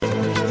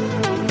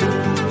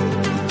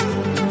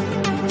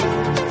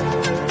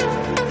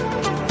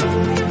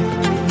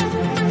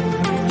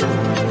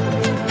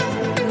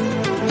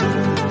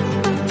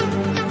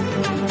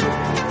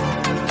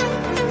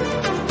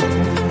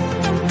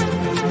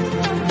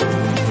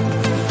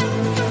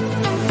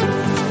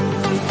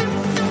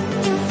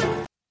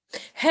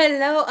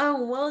Hello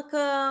and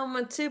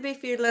welcome to Be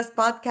Fearless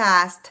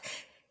podcast.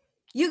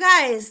 You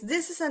guys,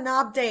 this is an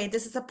update.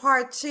 This is a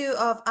part two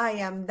of I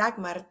am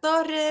Dagmar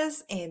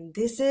Torres, and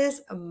this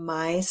is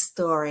my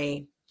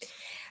story.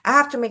 I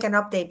have to make an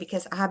update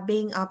because I have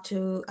been up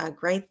to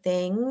great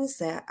things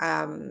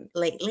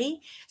lately.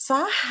 So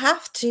I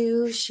have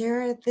to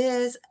share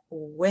this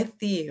with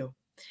you.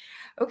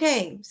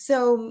 Okay,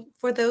 so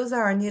for those that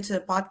are new to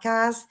the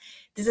podcast,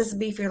 this is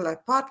Be Fearless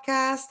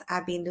podcast.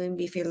 I've been doing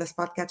Be Fearless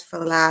podcast for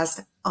the last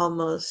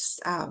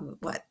almost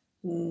what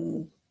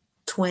mm,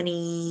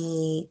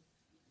 22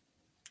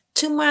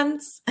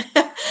 months.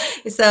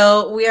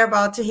 So we are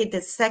about to hit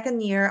the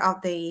second year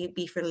of the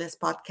Be Fearless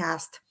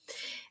podcast,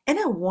 and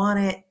I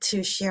wanted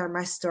to share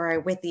my story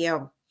with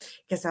you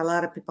because a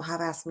lot of people have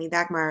asked me,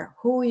 Dagmar,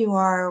 who you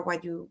are,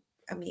 what you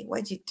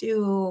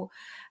do.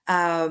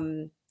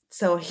 Um,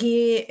 so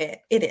here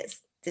it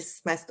is. This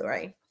is my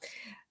story.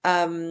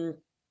 Um,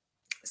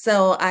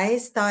 so I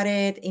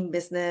started in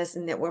business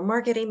and network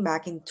marketing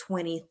back in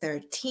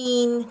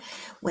 2013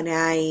 when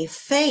I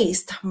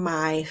faced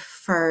my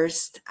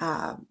first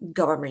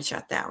government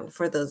shutdown.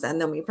 For those that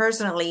know me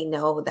personally,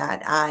 know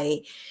that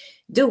I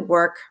do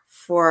work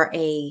for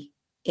a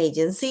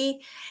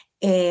agency,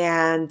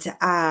 and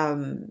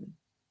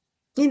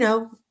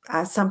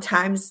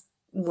sometimes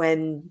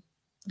when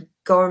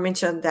government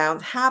shutdown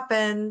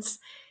happens,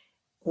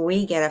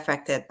 we get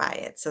affected by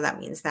it. So that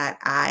means that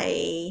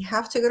I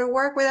have to go to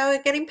work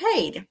without getting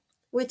paid,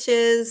 which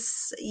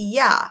is,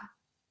 yeah,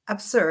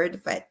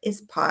 absurd, but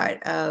it's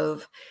part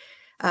of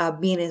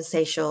being an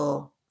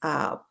essential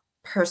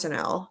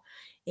personnel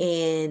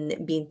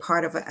in being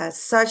part of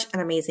such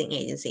an amazing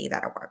agency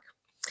that I work.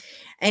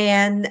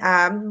 And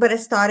but it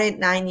started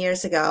 9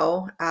 years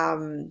ago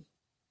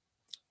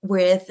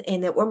with a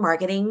network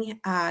marketing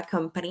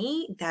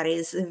company that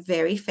is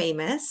very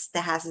famous,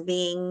 that has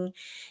been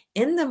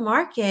in the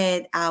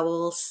market, I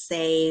will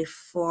say,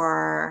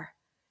 for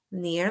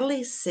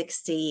nearly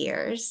 60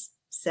 years.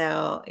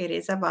 So it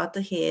is about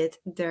to hit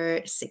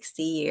their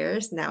 60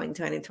 years now in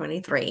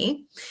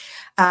 2023.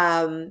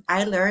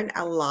 I learned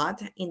a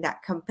lot in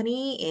that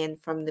company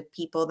and from the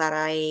people that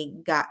I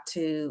got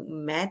to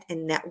meet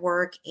and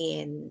network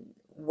and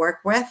work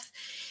with.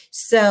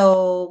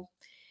 So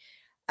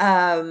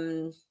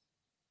um,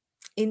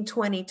 in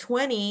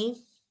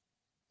 2020,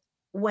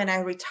 when I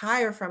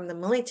retired from the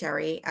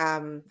military,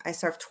 I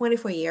served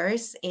 24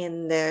 years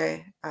in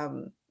the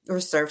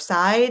reserve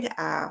side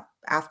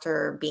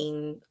after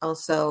being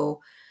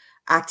also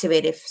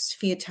activated a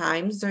few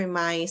times during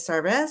my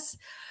service.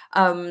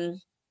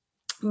 Um,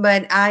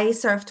 but I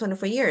served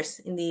 24 years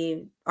in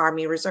the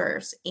Army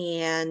Reserves.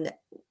 And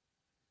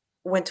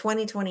when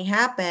 2020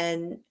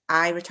 happened,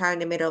 I retired in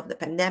the middle of the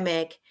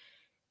pandemic.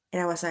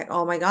 And I was like,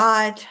 oh my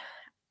God,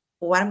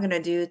 what I'm going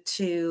to do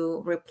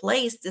to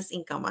replace this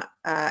income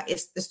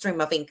is the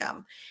stream of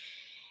income.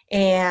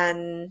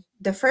 And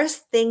the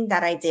first thing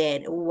that I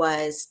did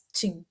was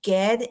to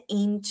get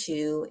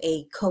into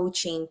a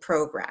coaching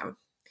program.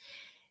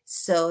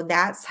 So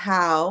that's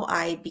how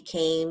I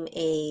became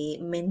a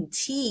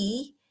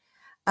mentee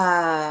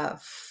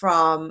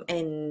from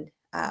an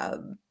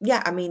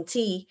yeah, I mean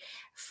T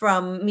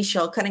from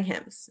Michelle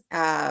Cunningham's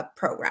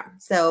program.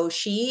 So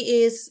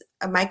she is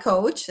my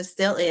coach,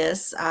 still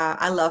is.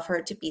 I love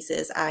her to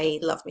pieces. I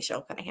love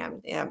Michelle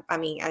Cunningham.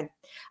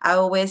 I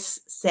always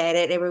said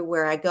it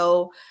everywhere I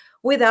go.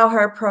 Without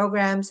her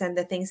programs and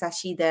the things that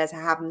she does, I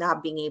have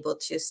not been able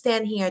to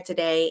stand here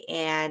today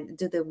and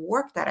do the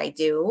work that I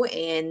do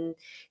and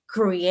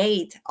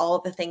create all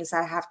the things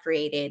that I have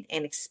created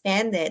and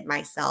expanded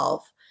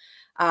myself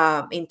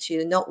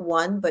into not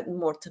one but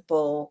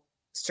multiple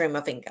stream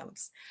of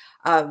incomes.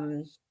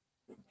 Um,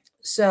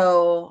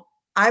 so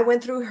I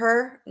went through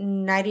her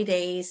 90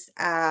 days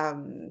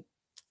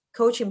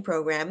coaching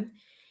program,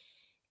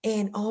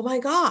 and oh my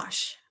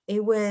gosh,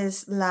 it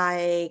was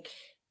like,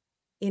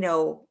 you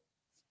know,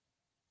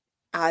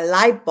 a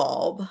light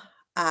bulb,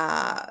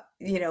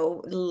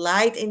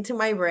 light into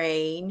my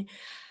brain.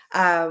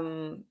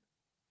 Um,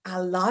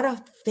 a lot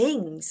of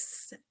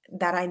things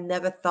that I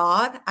never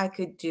thought I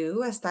could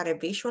do. I started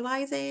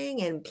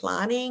visualizing and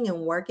planning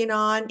and working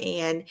on,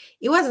 and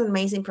it was an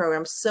amazing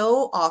program.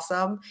 So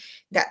awesome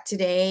that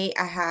today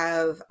I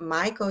have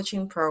my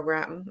coaching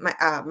program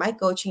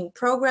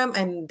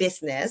and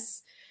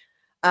business.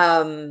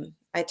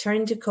 I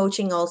turned into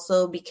coaching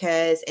also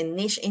because and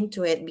niche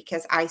into it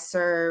because I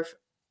serve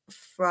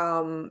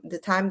from the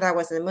time that I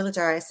was in the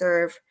military. I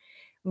served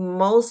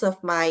most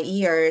of my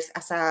years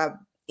as a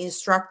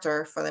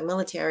instructor for the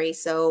military,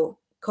 so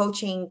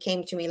coaching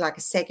came to me like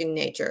a second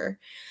nature.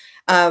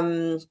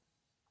 um,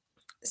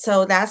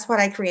 so that's what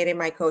I created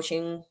my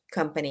coaching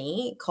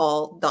company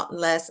called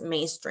Dauntless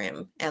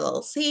Mainstream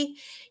LLC.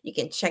 You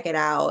can check it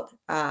out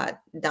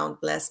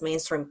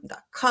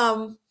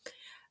dauntlessmainstream.com.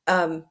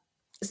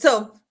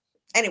 So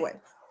anyway,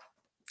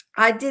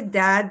 I did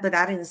that, but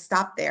I didn't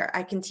stop there.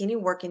 I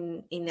continued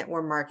working in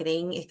network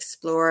marketing,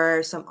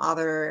 explore some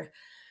other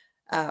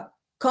uh,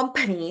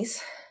 companies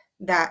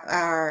that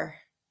are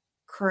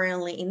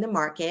currently in the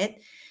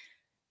market.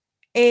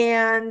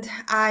 And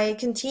I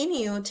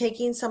continue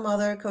taking some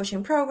other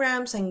coaching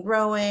programs and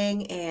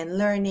growing and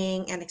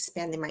learning and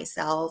expanding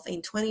myself.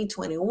 In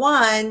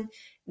 2021,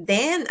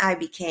 then I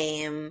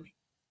became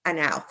an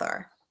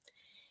author.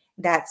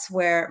 That's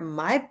where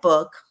my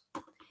book,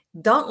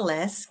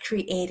 Dauntless: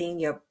 Creating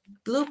Your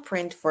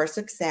Blueprint for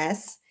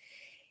Success,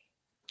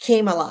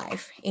 came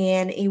alive.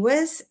 And it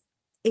was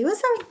a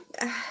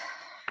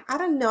I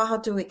don't know how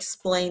to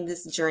explain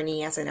this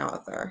journey as an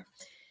author.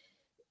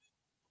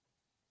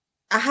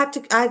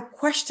 I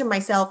questioned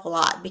myself a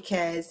lot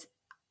because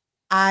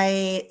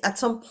at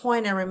some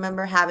point I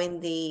remember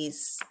having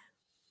these,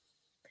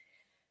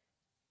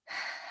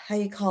 how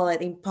you call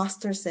it,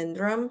 imposter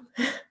syndrome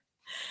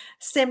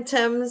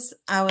symptoms.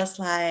 I was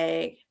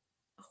like,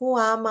 who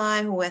am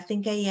I? Who I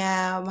think I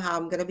am? How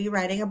I'm gonna be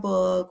writing a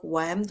book?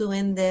 Why I'm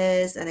doing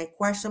this? And I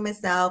questioned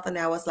myself, and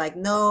I was like,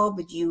 no,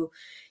 but you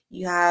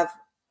have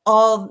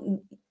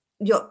all,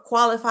 you're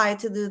qualified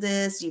to do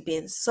this. You've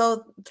been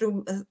so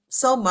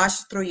much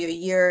through your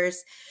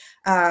years.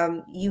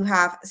 You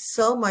have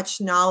so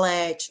much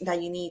knowledge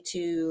that you need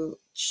to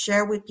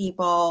share with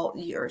people.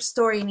 Your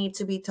story needs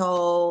to be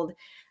told.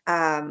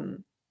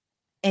 Um,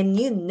 and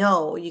you're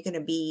going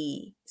to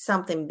be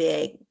something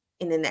big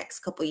in the next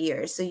couple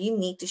years, so you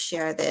need to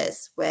share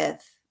this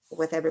with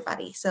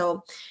everybody.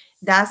 So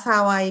that's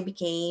how I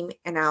became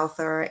an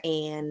author.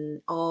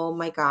 And oh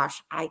my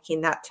gosh, I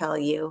cannot tell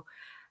you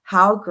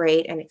how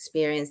great an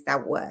experience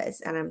that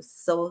was. And I'm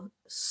so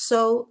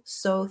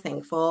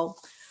thankful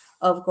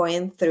of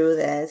going through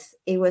this.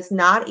 It was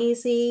not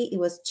easy. It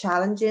was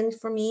challenging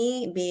for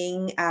me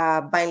being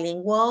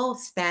bilingual.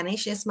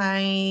 Spanish is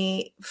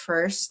my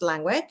first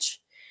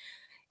language,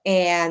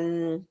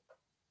 and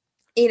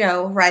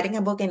writing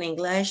a book in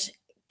English,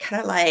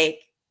 kind of like,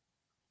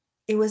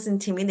 it was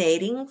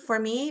intimidating for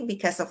me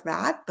because of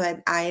that,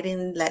 but I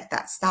didn't let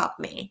that stop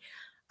me.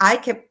 I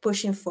kept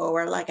pushing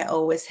forward like I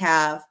always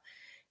have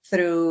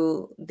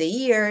through the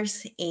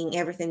years in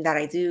everything that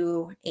I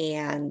do.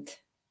 And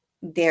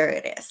there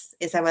it is.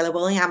 It's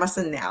available in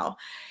Amazon now.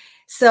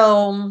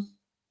 So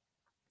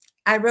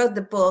I wrote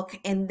the book,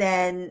 and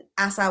then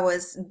as I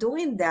was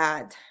doing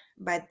that,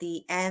 by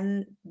the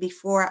end,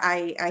 before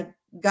I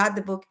got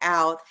the book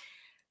out,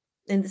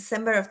 in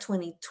December of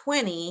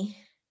 2020,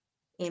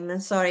 and I'm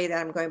sorry that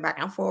I'm going back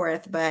and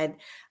forth, but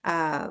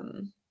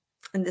um,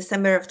 in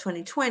December of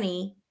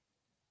 2020,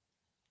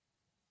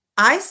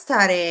 I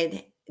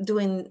started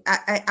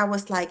I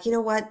was like, you know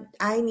what?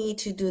 I need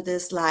to do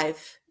this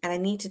live, and I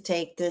need to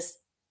take this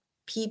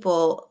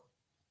people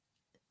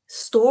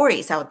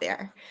stories out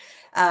there.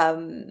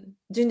 During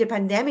the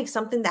pandemic,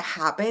 something that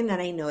happened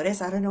and I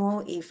noticed, I don't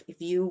know if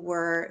you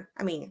were,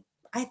 I mean,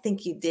 I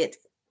think you did.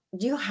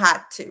 You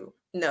had to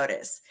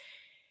notice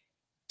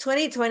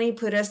 2020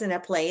 put us in a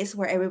place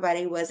where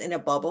everybody was in a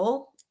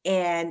bubble,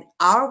 and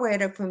our way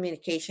of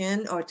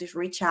communication or to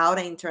reach out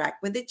and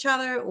interact with each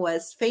other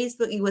was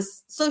Facebook. It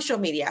was social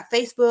media,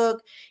 Facebook,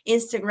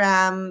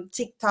 Instagram,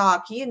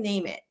 TikTok, you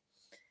name it.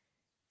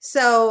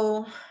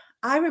 So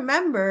I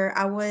remember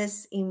I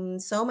was in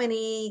so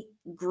many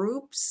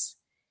groups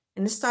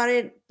and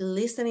started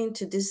listening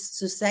to these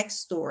success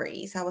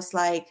stories. I was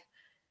like,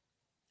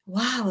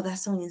 wow,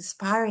 that's so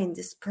inspiring.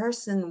 This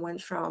person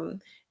went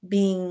from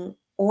being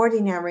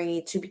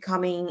ordinary to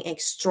becoming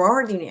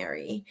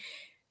extraordinary.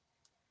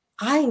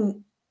 I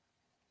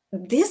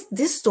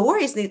these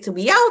stories need to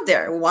be out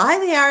there. Why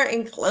they are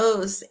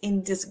enclosed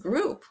in this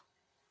group?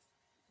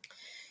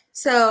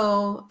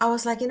 So I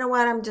was like, you know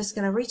what? I'm just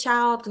gonna reach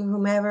out to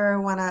whomever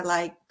wanna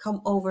like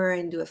come over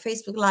and do a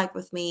Facebook Live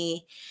with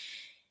me.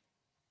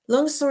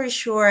 Long story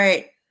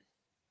short,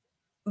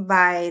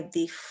 by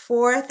the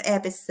fourth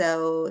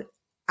episode,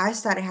 I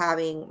started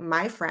having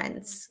my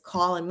friends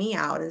calling me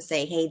out and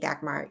say, hey,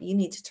 Dagmar, you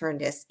need to turn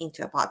this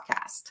into a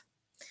podcast.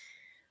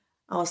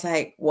 I was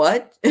like,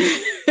 what?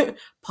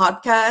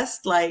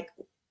 Podcast? Like,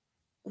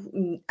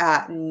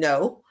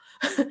 no.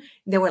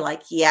 They were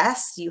like,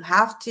 yes, you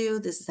have to.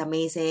 This is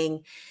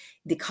amazing.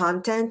 The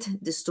content,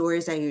 the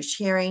stories that you're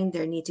sharing,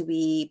 there need to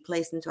be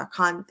placed into a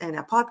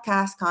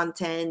podcast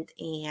content.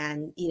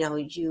 And,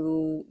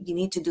 you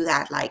need to do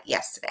that like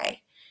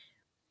yesterday.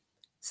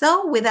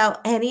 So,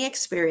 without any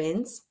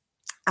experience,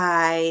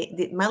 I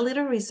did my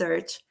little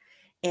research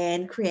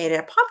and created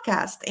a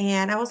podcast.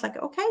 And I was like,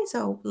 okay,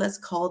 so let's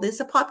call this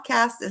a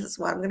podcast. This is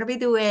what I'm going to be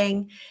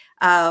doing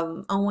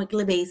on a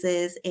weekly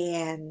basis.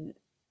 And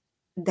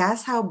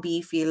that's how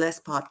Be Fearless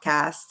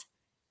podcast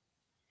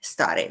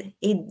started.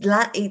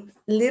 It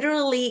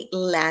literally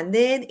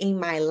landed in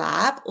my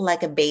lap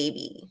like a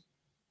baby.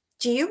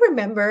 Do you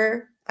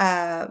remember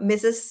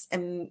Mrs.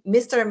 and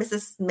Mr. and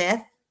Mrs.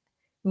 Smith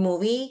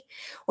movie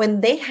when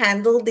they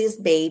handled this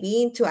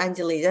baby into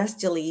Angelina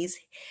Jolie's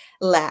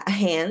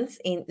hands,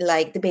 in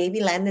like the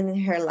baby landed in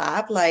her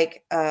lap,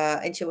 like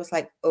and she was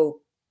like,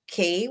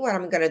 okay, what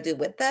I'm gonna do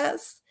with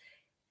this?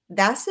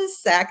 That's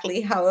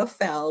exactly how I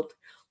felt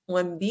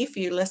when Be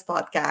Fearless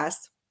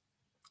podcast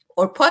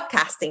or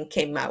podcasting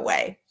came my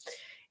way.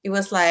 It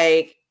was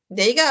like,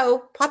 there you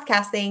go,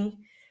 podcasting.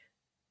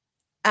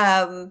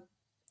 um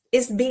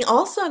it's been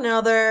also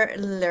another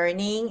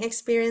learning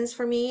experience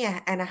for me,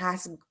 and it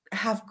has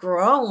have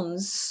grown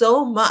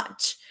so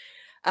much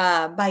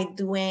by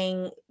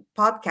doing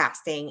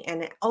podcasting.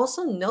 And I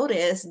also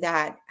noticed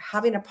that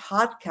having a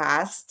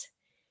podcast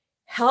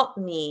helped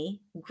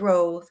me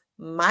grow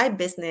my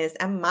business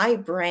and my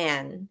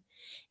brand.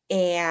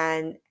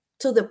 And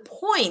to the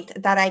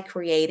point that I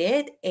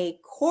created a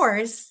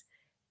course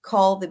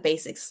called The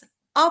Basics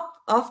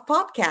of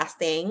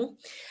Podcasting,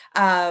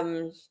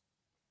 um,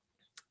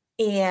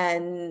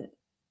 and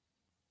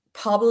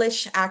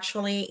published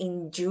actually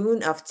in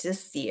June of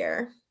this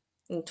year,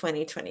 in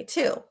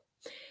 2022.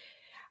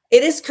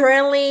 It is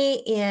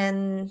currently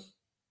in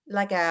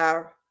like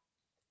a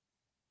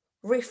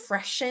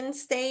refreshing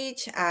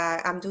stage.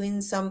 I'm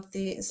doing some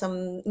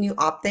new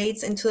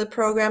updates into the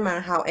program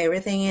and how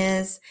everything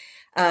is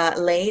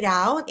laid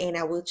out, and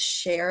I will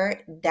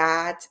share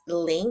that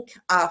link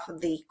of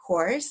the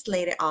course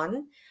later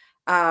on.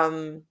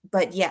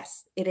 But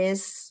yes, it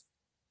is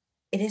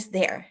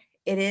there.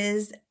 It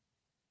is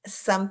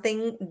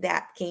something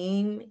that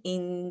came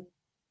into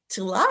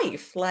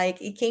life,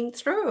 like it came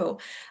through.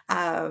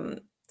 Um,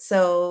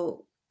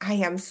 so I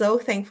am so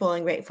thankful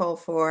and grateful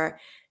for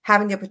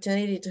having the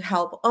opportunity to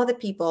help other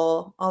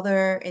people,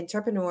 other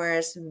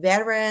entrepreneurs,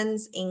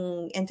 veterans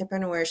in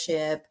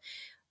entrepreneurship,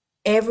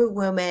 every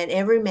woman,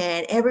 every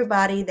man,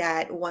 everybody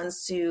that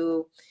wants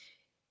to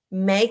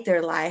make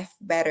their life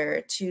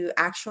better, to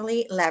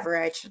actually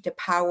leverage the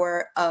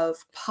power of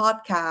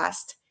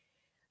podcast,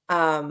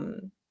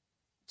 um,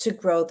 to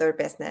grow their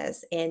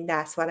business. And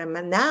that's what I'm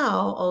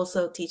now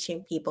also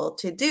teaching people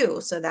to do.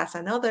 So that's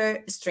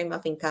another stream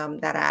of income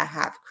that I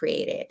have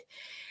created.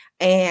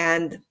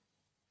 And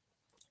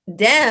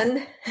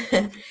then,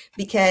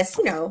 because,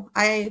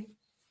 I,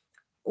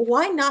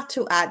 why not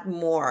to add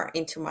more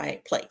into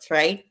my plate,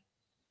 right?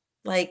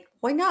 Like,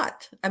 why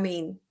not? I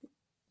mean,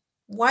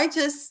 why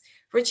just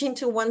reach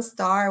into one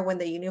star when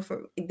the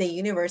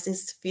universe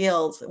is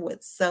filled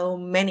with so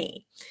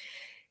many?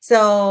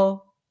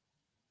 So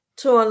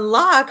to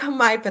unlock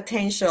my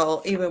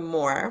potential even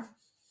more,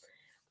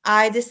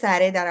 I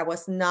decided that I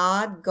was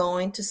not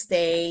going to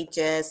stay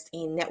just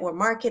in network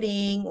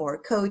marketing or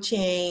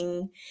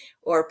coaching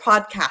or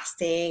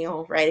podcasting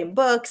or writing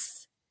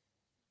books.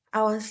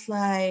 I was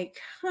like,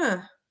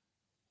 I'm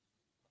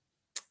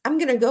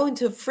going to go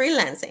into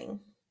freelancing.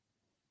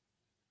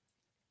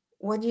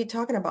 What are you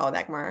talking about,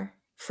 Dagmar?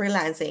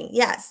 Freelancing.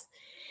 Yes.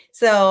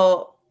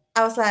 So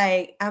I was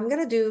like, I'm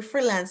going to do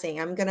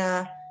freelancing. I'm going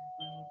to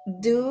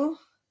do,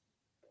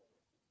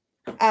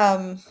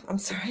 I'm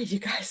sorry, you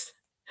guys,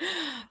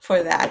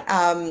 for that.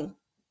 I'm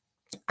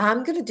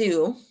going to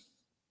do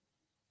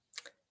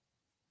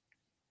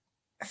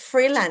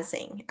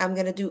freelancing. I'm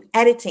going to do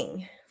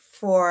editing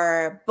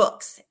for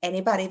books.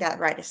 Anybody that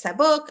writes a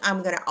book,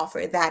 I'm going to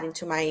offer that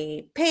into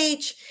my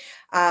page.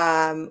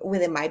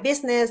 Within my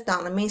business,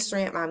 down the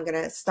mainstream, I'm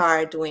going to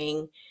start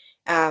doing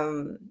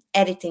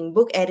editing,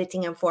 book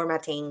editing, and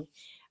formatting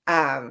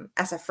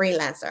as a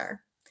freelancer.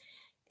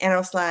 And I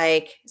was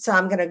like, so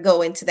I'm going to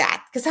go into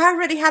that because I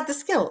already had the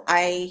skill.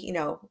 I,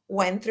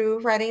 went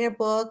through writing a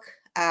book.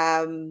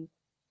 Not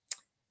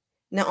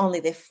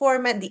only the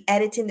format, the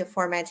editing, the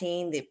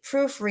formatting, the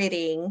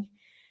proofreading,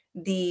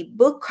 the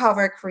book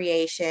cover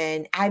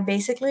creation. I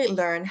basically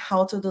learned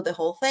how to do the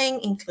whole thing,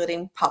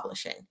 including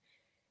publishing.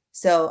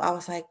 So I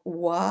was like,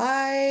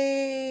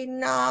 why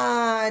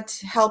not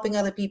helping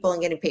other people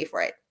and getting paid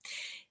for it?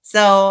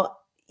 So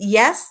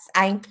yes,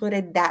 I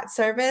included that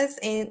service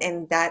in,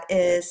 and that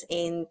is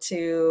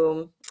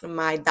into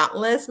my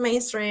Dauntless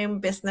mainstream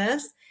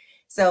business.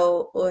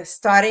 So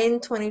starting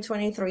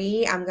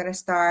 2023, I'm gonna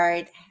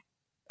start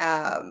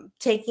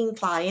taking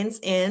clients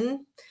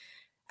in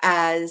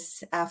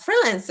as a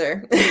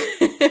freelancer,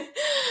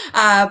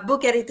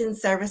 book editing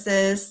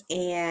services.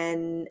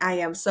 And I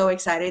am so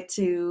excited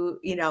to,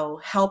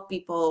 help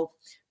people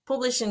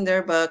publishing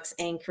their books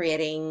and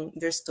creating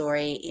their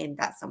story. And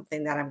that's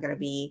something that I'm going to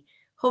be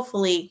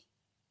hopefully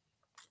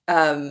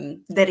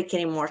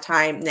dedicating more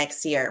time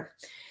next year.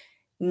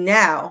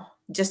 Now,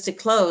 just to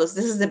close,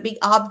 this is a big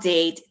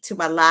update to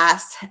my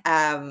last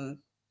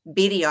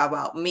video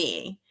about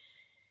me.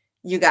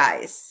 You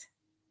guys,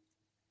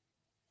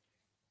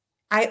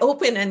 I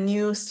open a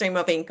new stream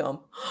of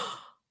income.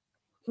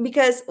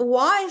 Because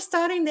why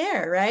starting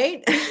there,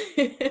 right?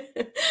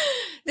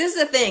 This is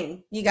the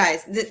thing, you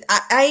guys.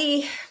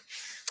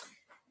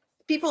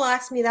 People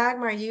ask me,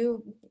 Dagmar,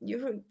 you're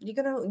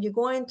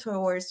going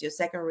towards your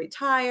second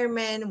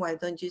retirement. Why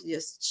don't you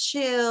just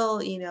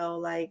chill?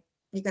 Like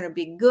you're gonna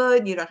be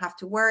good. You don't have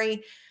to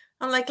worry.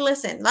 I'm like,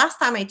 listen. Last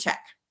time I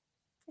checked,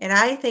 and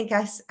I think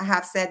I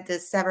have said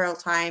this several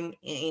times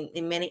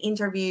in many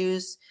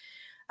interviews,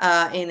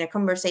 in a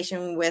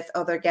conversation with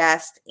other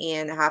guests,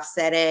 and have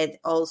said it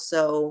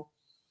also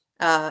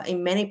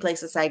in many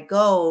places I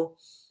go.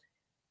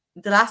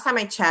 The last time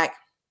I checked,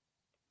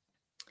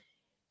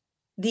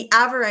 the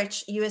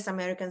average US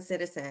American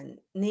citizen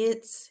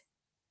needs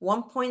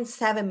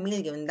 1.7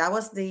 million. That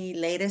was the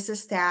latest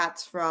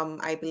stats from,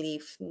 I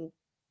believe,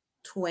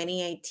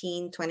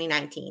 2018,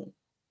 2019.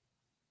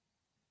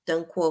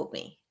 Don't quote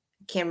me.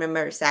 Can't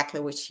remember exactly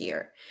which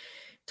year.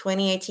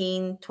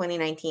 2018,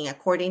 2019,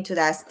 according to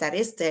that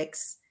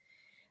statistics.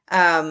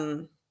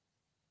 Um,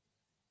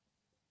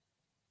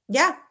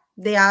 yeah,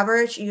 the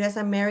average US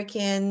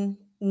American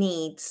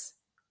needs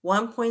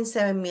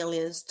 1.7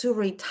 millions to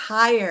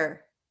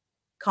retire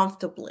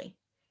comfortably.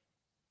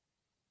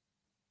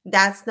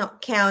 That's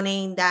not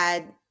counting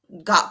that,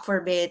 God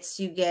forbids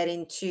you get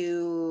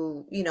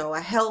into,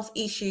 a health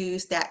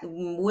issues that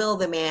will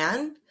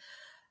demand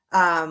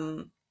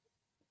um,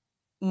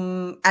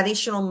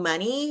 additional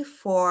money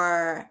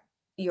for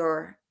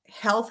your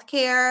health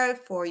care,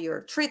 for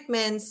your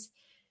treatments,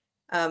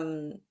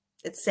 um,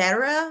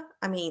 etc.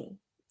 I mean,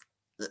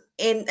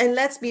 and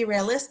let's be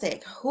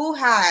realistic. Who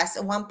has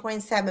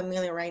 1.7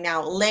 million right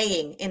now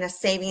laying in a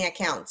saving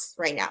accounts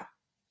right now?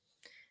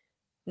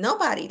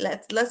 Nobody.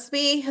 Let's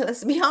be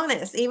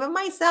honest. Even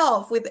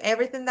myself, with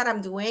everything that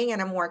I'm doing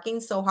and I'm working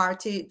so hard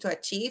to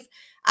achieve,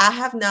 I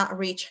have not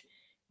reached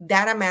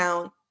that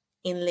amount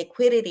in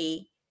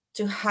liquidity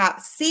to have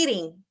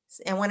sitting.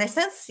 And when I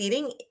said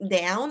sitting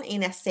down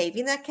in a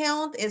saving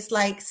account, it's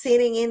like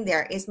sitting in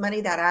there. It's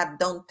money that I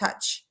don't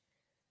touch,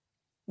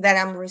 that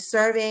I'm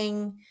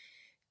reserving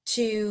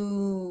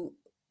to,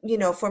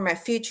 for my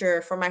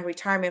future, for my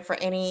retirement, for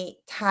any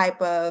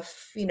type of,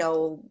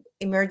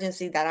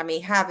 emergency that I may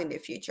have in the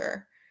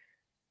future.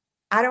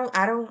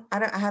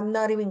 I'm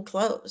not even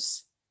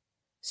close.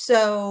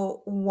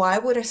 So why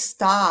would I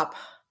stop,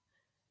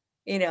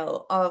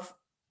 of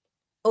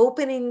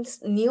opening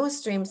new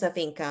streams of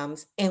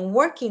incomes and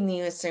working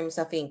new streams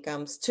of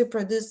incomes to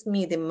produce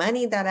me the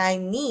money that I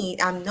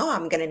need? I know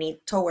I'm going to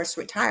need towards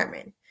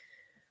retirement.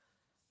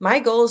 My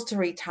goal is to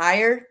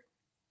retire,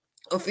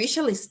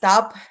 officially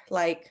stop,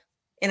 like,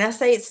 and I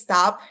say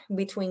stop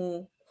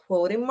between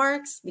quoting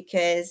marks,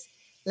 because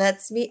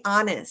let's be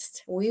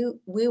honest, we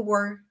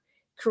were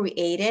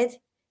created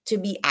to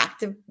be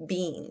active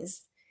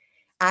beings,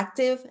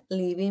 active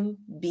living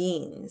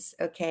beings.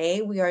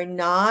 Okay, we are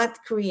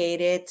not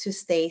created to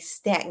stay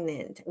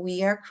stagnant.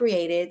 We are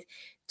created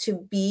to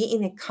be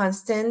in a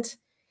constant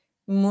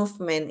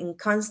movement, in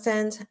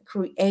constant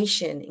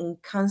creation, in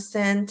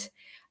constant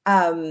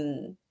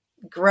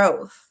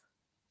growth.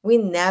 We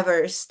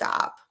never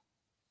stop.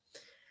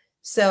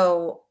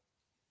 So,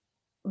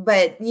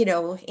 but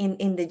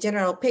in the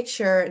general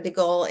picture, the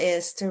goal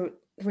is to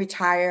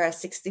retire at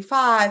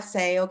 65.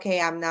 Say,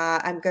 okay, I'm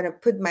gonna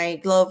put my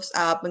gloves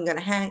up, I'm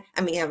gonna hang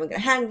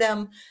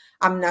them,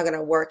 I'm not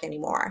gonna work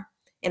anymore.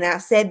 And I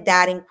said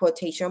that in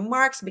quotation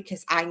marks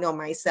because I know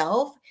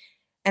myself,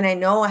 and I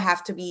know I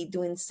have to be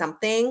doing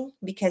something,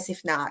 because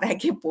if not, I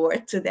get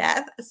bored to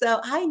death. So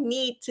I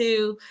need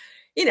to,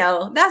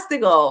 that's the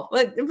goal.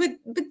 But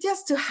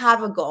just to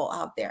have a goal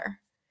out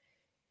there.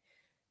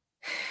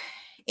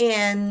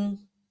 And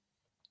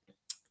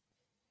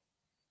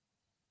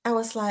I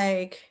was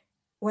like,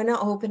 we're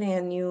not opening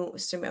a new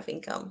stream of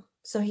income.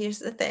 So here's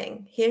the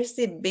thing. Here's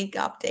the big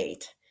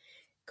update.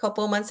 A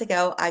couple months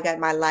ago, I got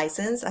my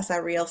license as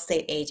a real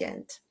estate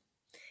agent.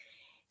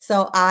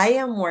 So I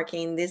am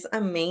working this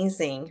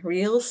amazing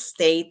real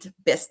estate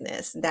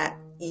business that,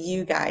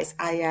 you guys,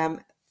 I am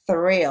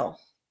thrilled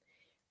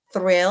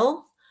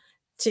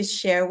to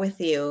share with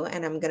you.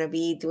 And I'm going to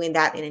be doing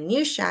that in a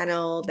new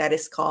channel that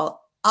is called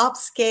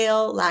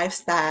Upscale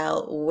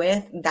Lifestyle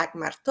with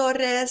Dagmar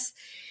Torres.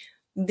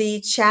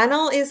 The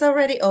channel is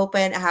already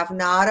open. I have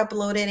not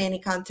uploaded any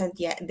content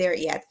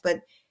yet, but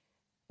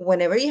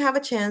whenever you have a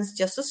chance,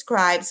 just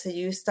subscribe so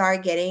you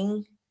start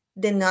getting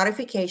the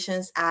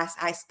notifications as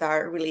I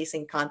start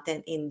releasing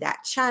content in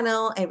that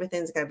channel.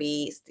 Everything's going to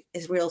be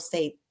is real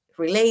estate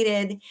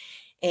related,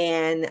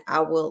 and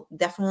I will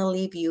definitely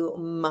leave you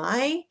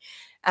my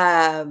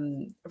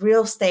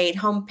real estate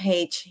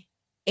homepage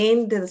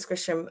in the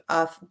description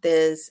of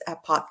this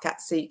podcast,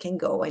 so you can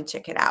go and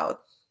check it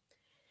out.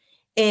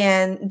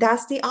 And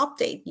that's the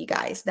update, you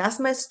guys. That's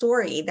my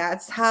story.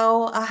 That's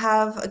how I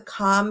have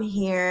come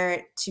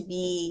here to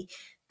be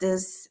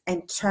this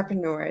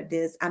entrepreneur,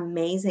 this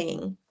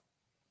amazing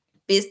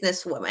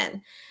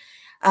businesswoman.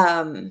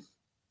 Um,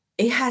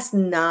 it has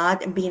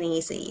not been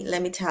easy,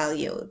 let me tell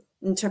you.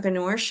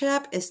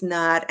 Entrepreneurship is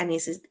not an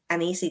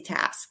easy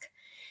task.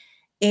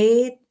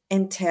 It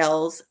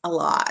entails a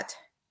lot.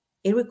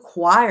 It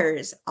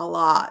requires a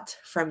lot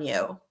from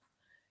you.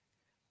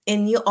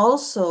 And you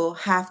also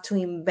have to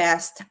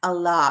invest a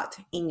lot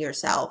in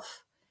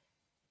yourself.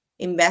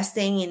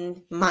 Investing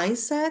in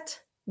mindset,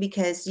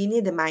 because you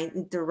need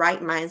the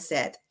right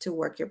mindset to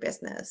work your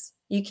business.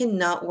 You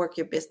cannot work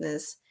your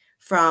business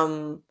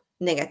from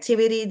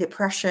negativity,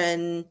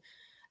 depression,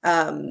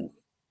 um,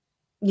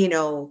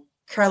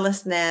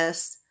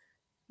 carelessness.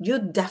 You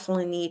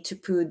definitely need to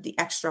put the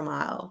extra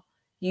mile.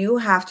 You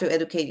have to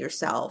educate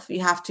yourself.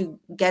 You have to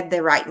get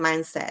the right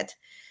mindset.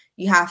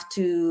 You have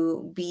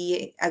to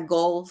be a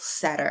goal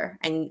setter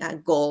and a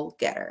goal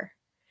getter.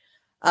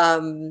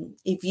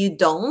 If you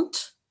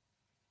don't,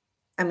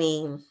 I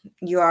mean,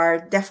 you are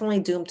definitely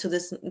doomed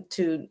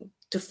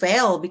to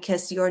fail,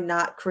 because you're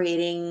not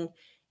creating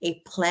a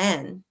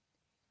plan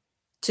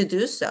to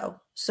do so.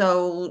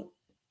 So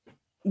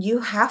you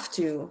have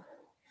to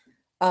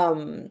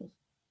um,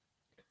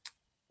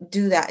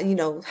 do that,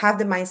 have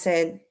the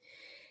mindset,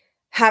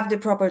 have the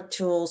proper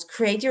tools,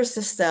 create your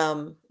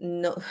system.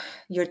 No,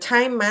 your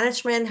time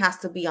management has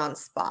to be on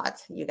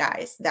spot, you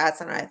guys.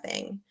 That's another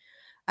thing.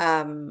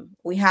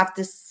 We have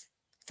this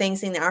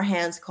things in our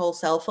hands called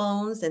cell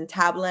phones and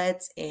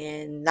tablets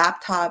and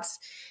laptops.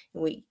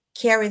 We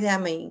carry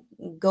them and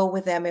go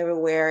with them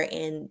everywhere,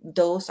 and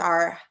those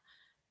are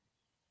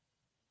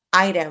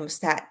items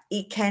that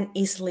it can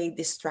easily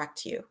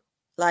distract you.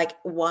 Like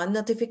one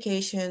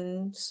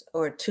notifications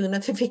or two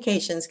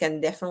notifications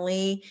can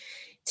definitely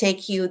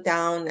take you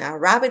down a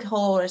rabbit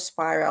hole or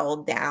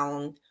spiral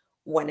down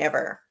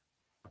whenever.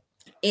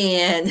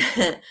 And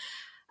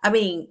I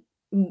mean,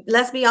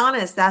 let's be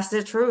honest, that's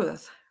the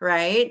truth,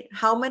 right?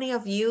 How many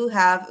of you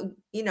have,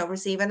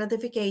 received a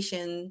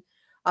notification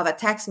of a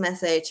text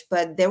message,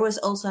 but there was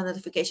also a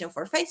notification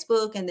for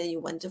Facebook, and then you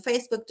went to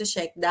Facebook to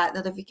check that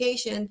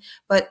notification,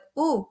 but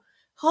oh,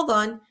 hold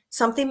on,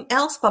 something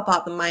else pop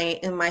up in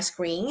my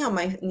screen on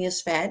my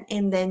news feed,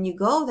 and then you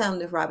go down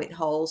the rabbit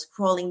hole,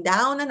 scrolling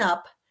down and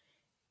up,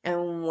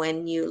 and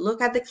when you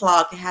look at the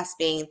clock, it has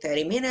been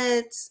 30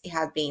 minutes, it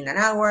has been an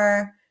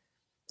hour,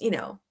 you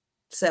know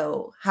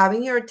so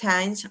having your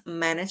time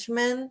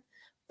management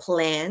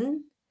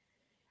plan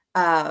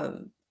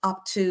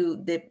up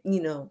to the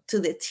to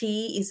the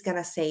T is going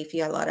to save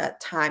you a lot of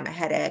time, a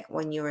headache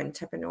when you're an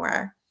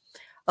entrepreneur.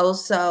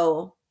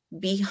 Also,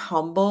 be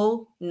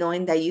humble,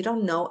 knowing that you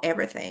don't know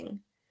everything,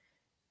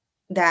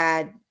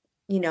 that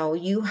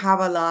you have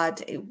a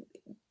lot.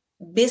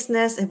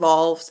 Business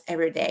evolves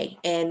every day,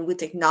 and with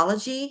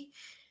technology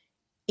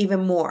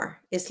even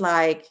more. It's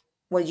like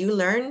what you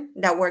learned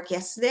that worked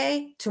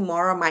yesterday,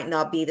 tomorrow might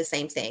not be the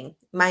same thing,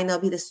 might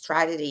not be the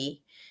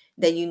strategy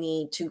that you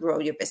need to grow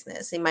your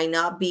business. It might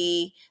not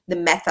be the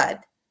method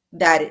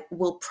that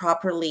will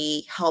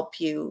properly help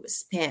you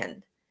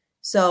spend.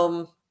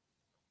 So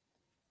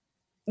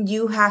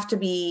you have to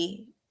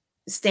be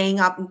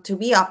staying up to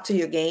be up to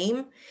your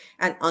game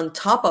and on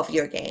top of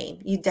your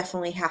game. You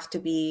definitely have to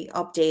be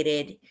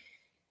updated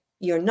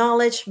your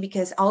knowledge,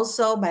 because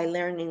also by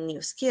learning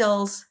new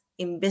skills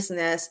in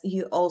business,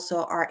 you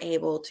also are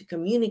able to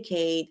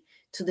communicate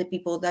to the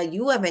people that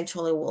you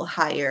eventually will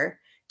hire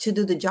to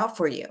do the job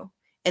for you.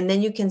 And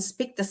then you can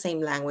speak the same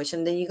language,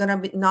 and then you're gonna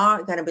be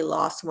not gonna be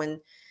lost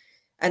when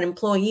an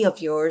employee of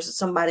yours,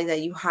 somebody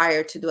that you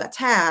hire to do a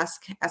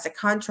task as a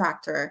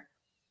contractor,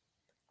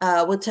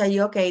 will tell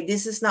you, okay,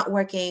 this is not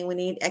working, we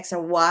need X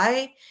and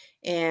Y,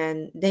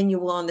 and then you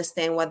will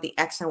understand what the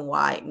X and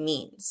Y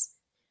means,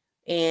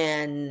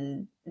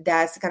 and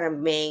that's going to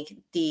make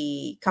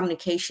the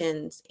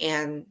communications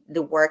and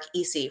the work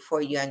easy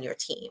for you and your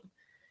team.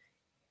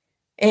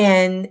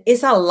 And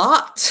it's a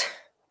lot,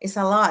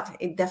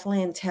 it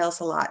definitely entails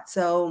a lot.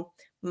 So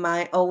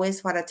my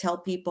always what I tell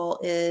people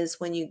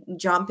is, when you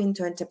jump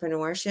into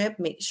entrepreneurship,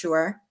 make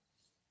sure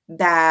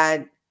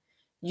that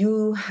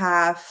you're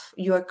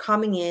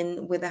coming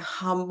in with a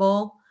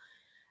humble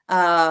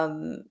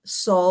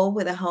soul,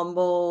 with a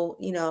humble,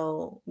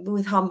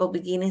 with humble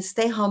beginnings.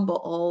 Stay humble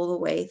all the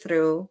way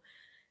through.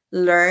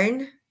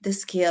 Learn the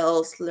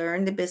skills,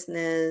 learn the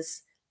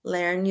business,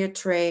 learn your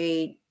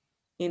trade,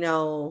 you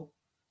know,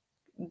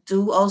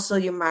 do also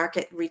your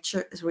market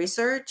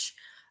research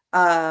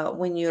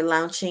when you're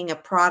launching a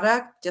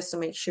product, just to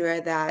make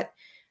sure that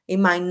it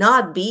might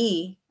not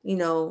be,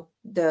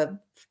 the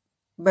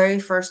very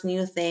first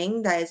new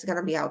thing that is going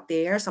to be out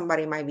there.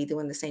 Somebody might be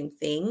doing the same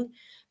thing.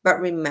 But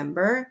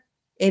remember,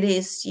 it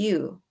is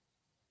you.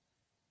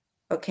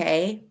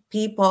 Okay,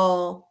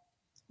 people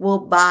will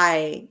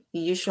buy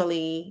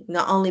usually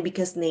not only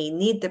because they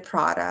need the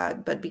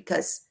product, but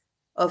because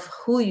of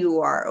who you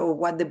are or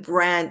what the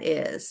brand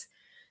is.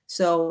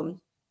 So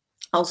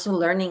also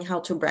learning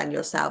how to brand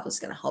yourself is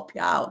going to help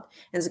you out,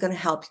 and it's going to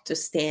help you to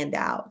stand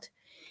out.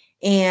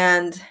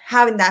 And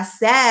having that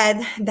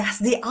said, that's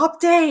the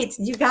update,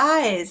 you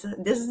guys.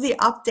 This is the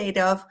update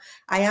of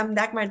I am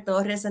Dagmar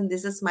Torres, and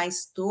this is my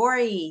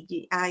story.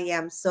 I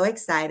am so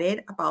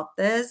excited about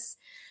this.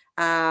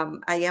 I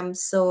am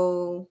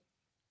so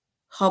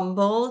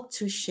humble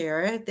to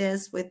share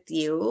this with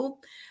you.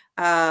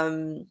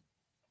 Um,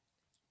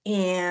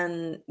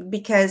 and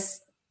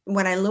because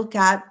when I look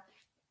at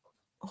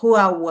who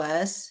I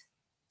was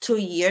 2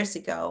 years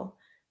ago,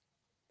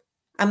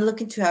 I'm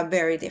looking to a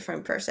very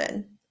different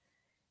person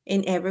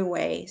in every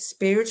way,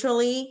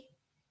 spiritually,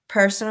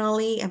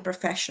 personally, and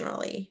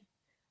professionally.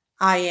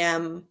 I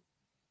am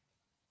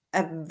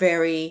a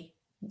very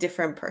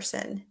different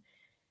person.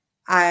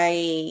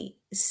 I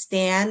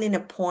stand in a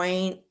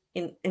point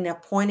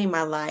in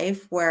my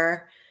life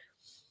where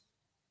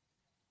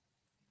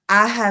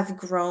I have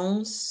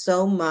grown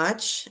so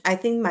much. I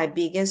think my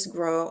biggest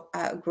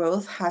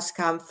growth has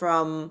come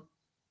from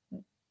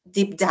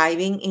deep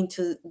diving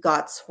into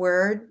God's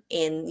word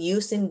and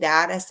using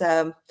that as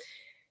a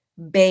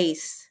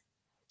base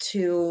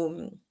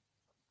to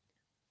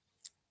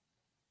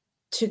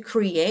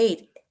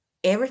create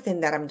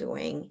everything that I'm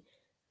doing,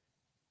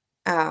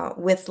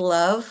 with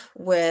love,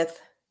 with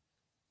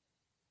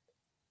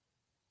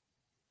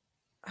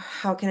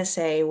how can I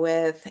say,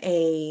 with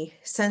a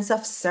sense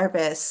of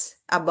service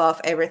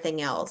above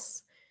everything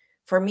else.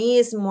 For me,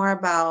 it's more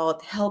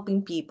about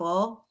helping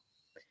people.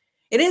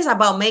 It is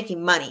about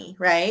making money,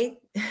 right?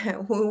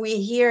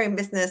 We here in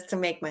business to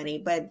make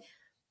money, but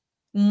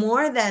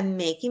more than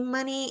making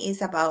money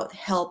is about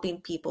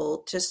helping people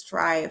to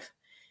strive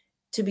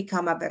to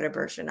become a better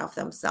version of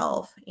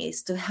themselves,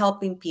 is to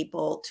helping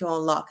people to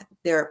unlock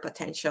their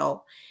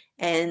potential.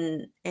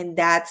 And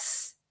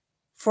that's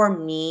for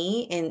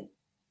me and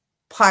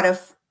part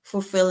of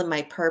fulfilling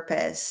my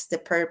purpose, the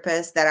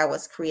purpose that I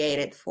was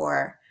created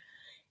for.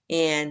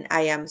 And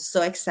I am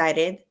so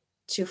excited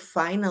to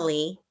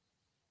finally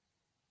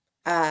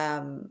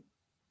um,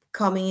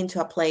 coming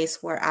into a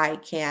place where I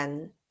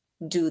can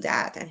do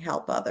that and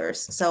help others.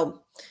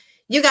 So,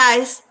 you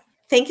guys,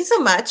 thank you so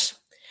much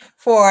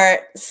for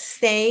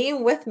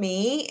staying with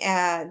me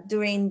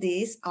during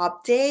this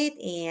update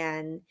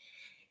and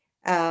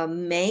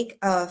make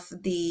of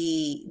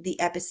the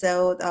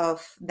episode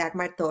of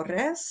Dagmar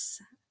Torres.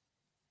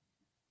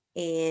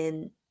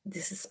 And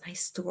this is my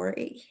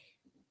story.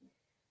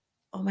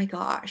 Oh my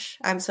gosh,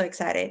 I'm so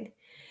excited.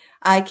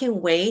 I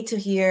can wait to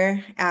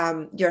hear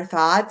your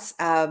thoughts.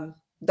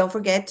 Don't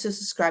forget to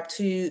subscribe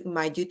to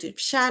my YouTube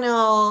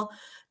channel.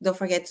 Don't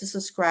forget to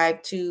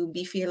subscribe to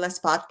Be Fearless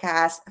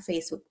Podcast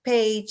Facebook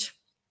page.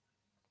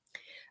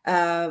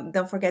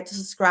 Don't forget to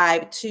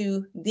subscribe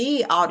to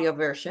the audio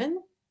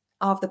version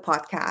of the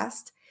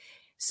podcast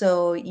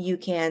so you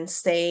can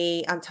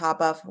stay on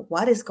top of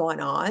what is going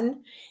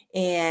on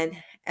and,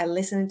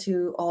 listen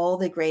to all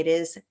the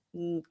greatest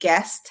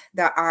guests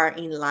that are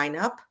in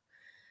lineup.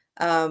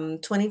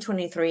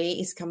 2023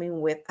 is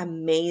coming with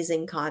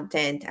amazing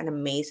content and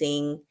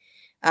amazing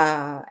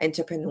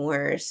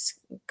entrepreneurs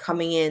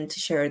coming in to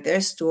share their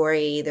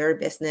story, their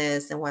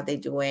business, and what they're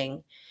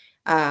doing.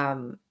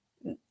 Um,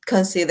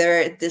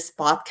 Consider this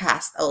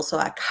podcast also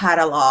a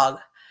catalog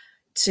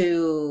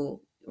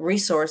to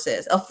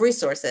resources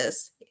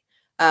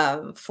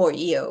for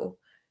you.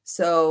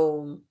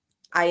 So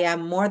I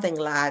am more than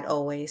glad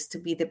always to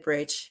be the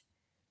bridge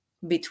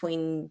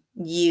between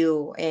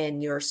you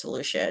and your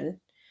solution.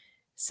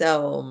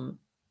 So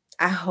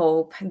I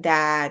hope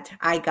that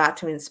I got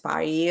to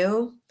inspire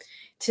you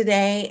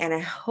today, and I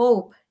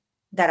hope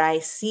that I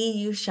see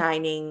you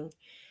shining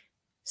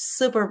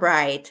super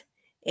bright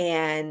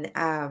and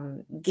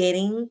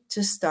getting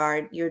to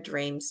start your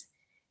dreams.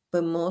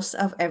 But most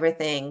of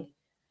everything,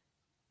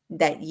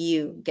 that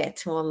you get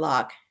to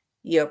unlock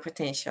your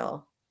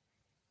potential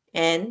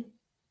and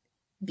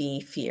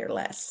be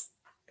fearless.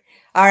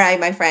 All right,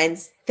 my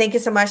friends, thank you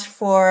so much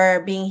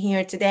for being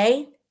here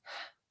today.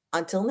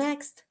 Until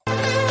next.